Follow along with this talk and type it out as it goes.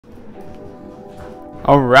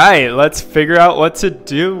All right, let's figure out what to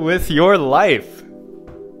do with your life.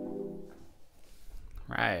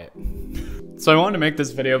 Right. So I wanted to make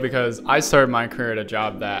this video because I started my career at a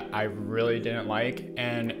job that I really didn't like,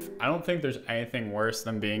 and I don't think there's anything worse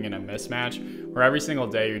than being in a mismatch where every single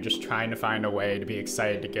day you're just trying to find a way to be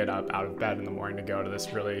excited to get up out of bed in the morning to go to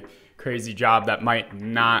this really crazy job that might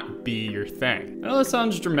not be your thing. I know this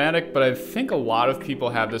sounds dramatic, but I think a lot of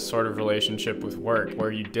people have this sort of relationship with work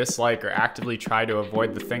where you dislike or actively try to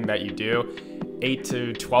avoid the thing that you do 8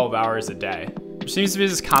 to 12 hours a day. There seems to be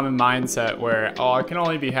this common mindset where, oh, I can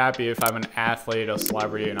only be happy if I'm an athlete, a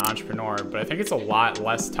celebrity, an entrepreneur, but I think it's a lot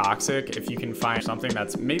less toxic if you can find something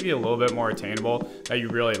that's maybe a little bit more attainable that you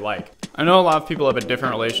really like. I know a lot of people have a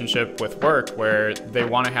different relationship with work where they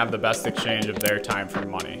want to have the best exchange of their time for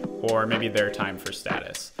money, or maybe their time for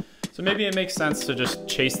status. So maybe it makes sense to just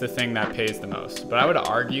chase the thing that pays the most. But I would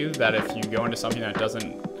argue that if you go into something that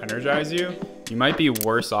doesn't energize you, you might be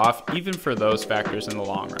worse off even for those factors in the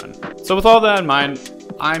long run. So with all that in mind,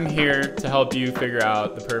 I'm here to help you figure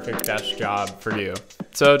out the perfect desk job for you.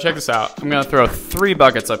 So check this out. I'm gonna throw 3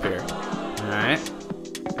 buckets up here. All right.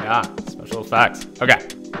 Yeah, special effects. Okay.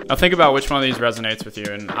 Now think about which one of these resonates with you,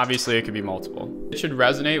 and obviously it could be multiple. It should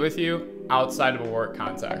resonate with you outside of a work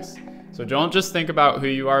context. So don't just think about who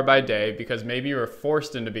you are by day because maybe you were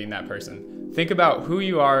forced into being that person. Think about who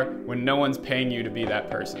you are when no one's paying you to be that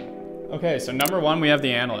person. Okay, so number 1, we have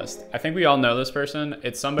the analyst. I think we all know this person.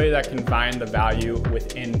 It's somebody that can find the value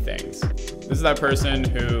within things. This is that person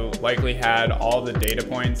who likely had all the data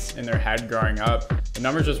points in their head growing up. The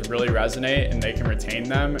numbers just really resonate and they can retain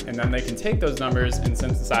them, and then they can take those numbers and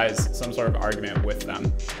synthesize some sort of argument with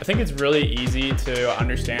them. I think it's really easy to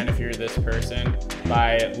understand if you're this person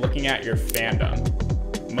by looking at your fandom.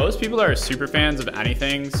 Most people are super fans of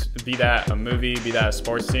anything, be that a movie, be that a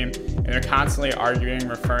sports team, and they're constantly arguing,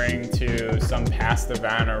 referring to some past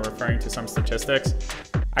event or referring to some statistics.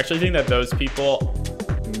 I actually think that those people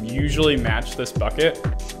usually match this bucket.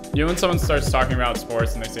 You know, when someone starts talking about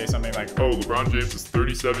sports and they say something like, oh, LeBron James is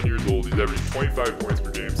 37 years old, he's averaging 25 points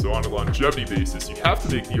per game, so on a longevity basis, you have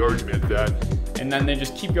to make the argument that, and then they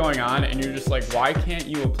just keep going on, and you're just like, why can't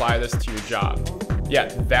you apply this to your job? Yeah,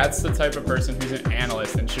 that's the type of person who's an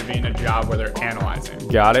analyst and should be in a job where they're analyzing.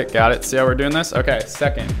 Got it. See how we're doing this? Okay,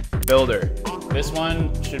 second, builder. This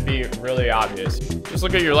one should be really obvious. Just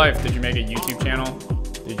look at your life. Did you make a YouTube channel?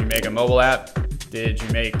 Did you make a mobile app? Did you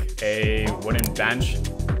make a wooden bench?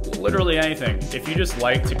 Literally anything. If you just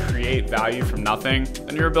like to create value from nothing,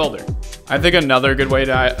 then you're a builder. I think another good way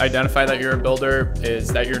to identify that you're a builder is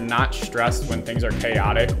that you're not stressed when things are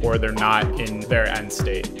chaotic or they're not in their end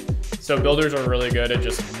state. So builders are really good at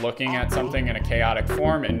just looking at something in a chaotic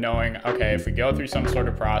form and knowing, okay, if we go through some sort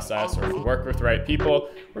of process or if we work with the right people,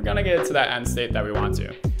 we're gonna get to that end state that we want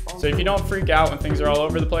to. So if you don't freak out when things are all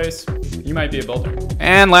over the place, you might be a builder.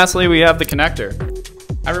 And lastly, we have the connector.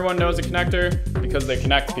 Everyone knows a connector because they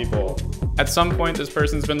connect people. At some point, this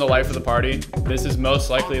person's been the life of the party. This is most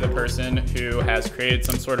likely the person who has created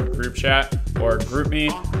some sort of group chat or group me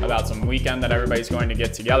about some weekend that everybody's going to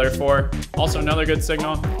get together for. Also, another good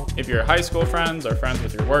signal, if you're high school friends or friends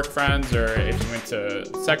with your work friends, or if you went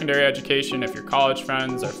to secondary education, if your college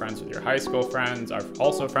friends are friends with your high school friends, are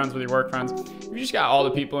also friends with your work friends, if you just got all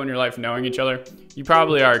the people in your life knowing each other, you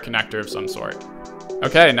probably are a connector of some sort.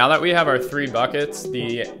 Okay, now that we have our 3 buckets,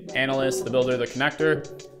 the analyst, the builder, the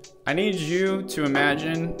connector, I need you to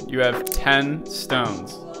imagine you have 10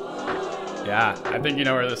 stones. Yeah, I think you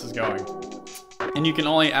know where this is going. And you can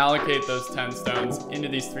only allocate those 10 stones into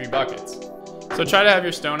these 3 buckets. So try to have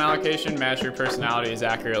your stone allocation match your personality as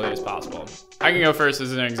accurately as possible. I can go first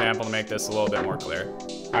as an example to make this a little bit more clear.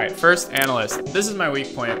 All right, first, analyst. This is my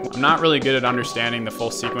weak point. I'm not really good at understanding the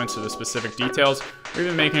full sequence or the specific details, or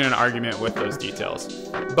even making an argument with those details.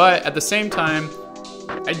 But at the same time,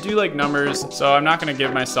 I do like numbers, so I'm not gonna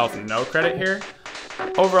give myself no credit here.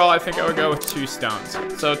 Overall, I think I would go with 2 stones.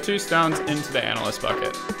 So 2 stones into the analyst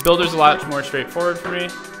bucket. Builder's a lot more straightforward for me.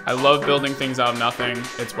 I love building things out of nothing.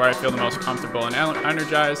 It's where I feel the most comfortable and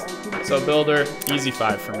energized. So builder, easy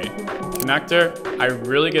 5 for me. Connector, I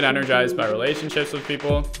really get energized by relationships with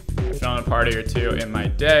people. I've thrown a party or 2 in my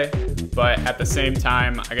day, but at the same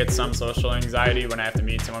time, I get some social anxiety when I have to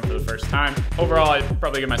meet someone for the first time. Overall, I'd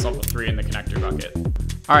probably give myself a 3 in the connector bucket.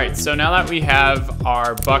 All right, so now that we have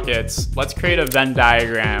our buckets, let's create a Venn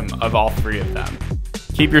diagram of all 3 of them.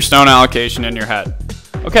 Keep your stone allocation in your head.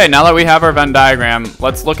 Okay, now that we have our Venn diagram,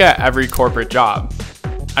 let's look at every corporate job.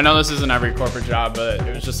 I know this isn't every corporate job, but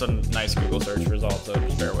it was just a nice Google search result, so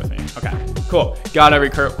just bear with me. Okay, cool. Got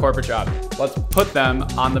every corporate job. Let's put them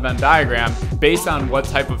on the Venn diagram based on what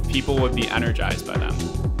type of people would be energized by them.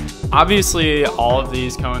 Obviously, all of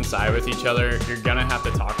these coincide with each other. You're gonna have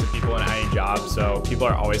to talk to people in any job, so people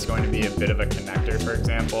are always going to be a bit of a connector, for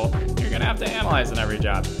example. You're gonna have to analyze in every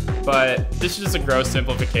job. But this is just a gross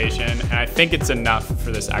simplification, and I think it's enough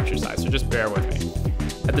for this exercise, so just bear with me.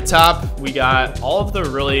 At the top, we got all of the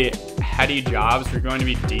really heady jobs. We're going to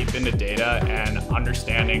be deep into data and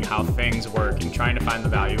understanding how things work and trying to find the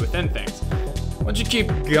value within things. Once you keep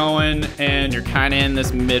going and you're kind of in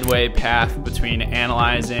this midway path between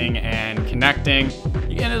analyzing and connecting,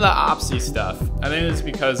 you get into the opsy stuff. I think it's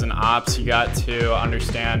because in ops, you got to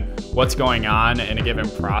understand what's going on in a given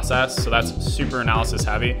process. So that's super analysis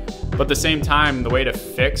heavy. But at the same time, the way to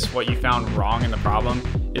fix what you found wrong in the problem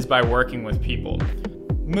is by working with people.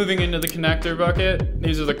 Moving into the connector bucket,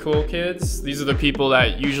 these are the cool kids. These are the people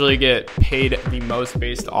that usually get paid the most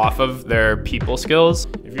based off of their people skills.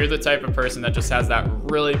 If you're the type of person that just has that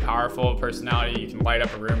really powerful personality, you can light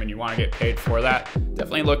up a room and you want to get paid for that,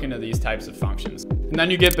 definitely look into these types of functions. And then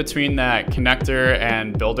you get between that connector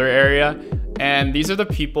and builder area. And these are the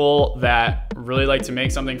people that really like to make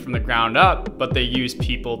something from the ground up, but they use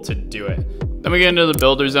people to do it. Then we get into the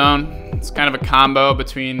builder zone. It's kind of a combo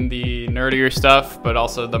between the nerdier stuff, but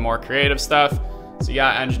also the more creative stuff. So you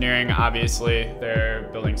got engineering, obviously, they're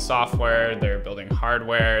building software, they're building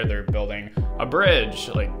hardware, they're building a bridge,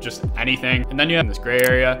 like just anything. And then you have this gray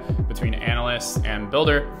area between analysts and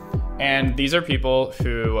builder. And these are people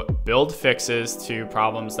who build fixes to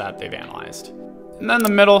problems that they've analyzed. And then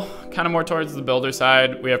the middle, kind of more towards the builder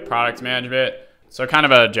side, we have product management. So kind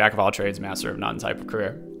of a jack of all trades, master of none type of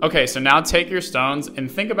career. Okay, so now take your stones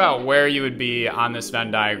and think about where you would be on this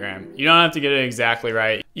Venn diagram. You don't have to get it exactly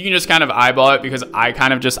right. You can just kind of eyeball it, because I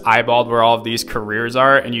kind of just eyeballed where all of these careers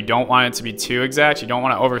are, and you don't want it to be too exact. You don't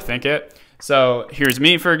want to overthink it. So here's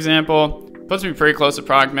me, for example. Puts me pretty close to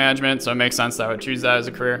product management, so it makes sense that I would choose that as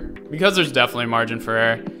a career. Because there's definitely margin for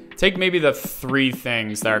error, take maybe the 3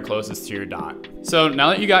 things that are closest to your dot. So now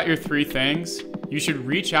that you got your 3 things, you should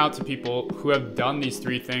reach out to people who have done these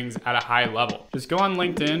 3 things at a high level. Just go on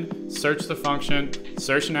LinkedIn, search the function,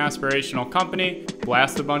 search an aspirational company,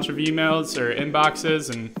 blast a bunch of emails or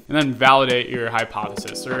inboxes, and then validate your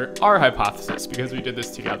hypothesis, or our hypothesis, because we did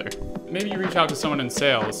this together. Maybe you reach out to someone in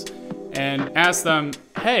sales and ask them,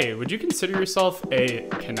 hey, would you consider yourself a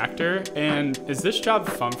connector? And is this job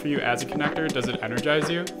fun for you as a connector? Does it energize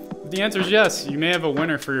you? If the answer is yes, you may have a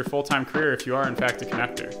winner for your full-time career if you are in fact a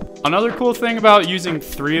connector. Another cool thing about using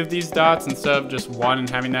 3 of these dots instead of just 1 and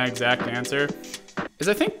having that exact answer is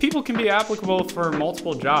I think people can be applicable for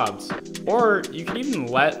multiple jobs, or you can even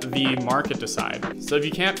let the market decide. So if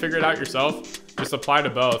you can't figure it out yourself, just apply to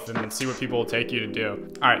both and see what people will take you to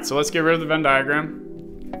do. All right, so let's get rid of the Venn diagram.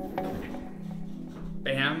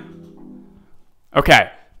 Bam.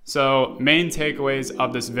 Okay, so main takeaways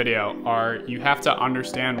of this video are you have to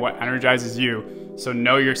understand what energizes you, so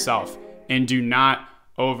know yourself and do not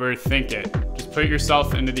overthink it. Just put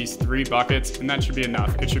yourself into these 3 buckets and that should be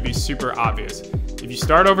enough. It should be super obvious. If you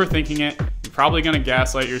start overthinking it, you're probably gonna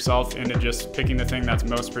gaslight yourself into just picking the thing that's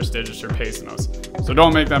most prestigious or pays the most. So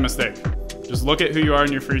don't make that mistake. Just look at who you are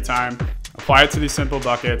in your free time, apply it to these simple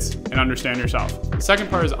buckets, and understand yourself. The second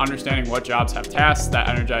part is understanding what jobs have tasks that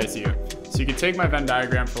energize you. So you can take my Venn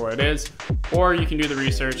diagram for what it is, or you can do the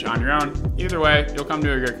research on your own. Either way, you'll come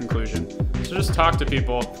to a good conclusion. So just talk to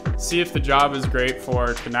people, see if the job is great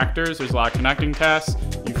for connectors. There's a lot of connecting tasks.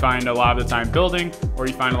 You find a lot of the time building, or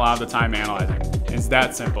you find a lot of the time analyzing. It's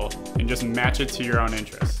that simple, and just match it to your own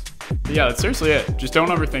interests. But yeah, that's seriously it. Just don't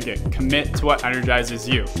overthink it. Commit to what energizes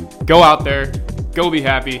you. Go out there, go be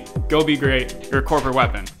happy, go be great. You're a corporate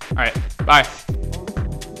weapon. All right, bye.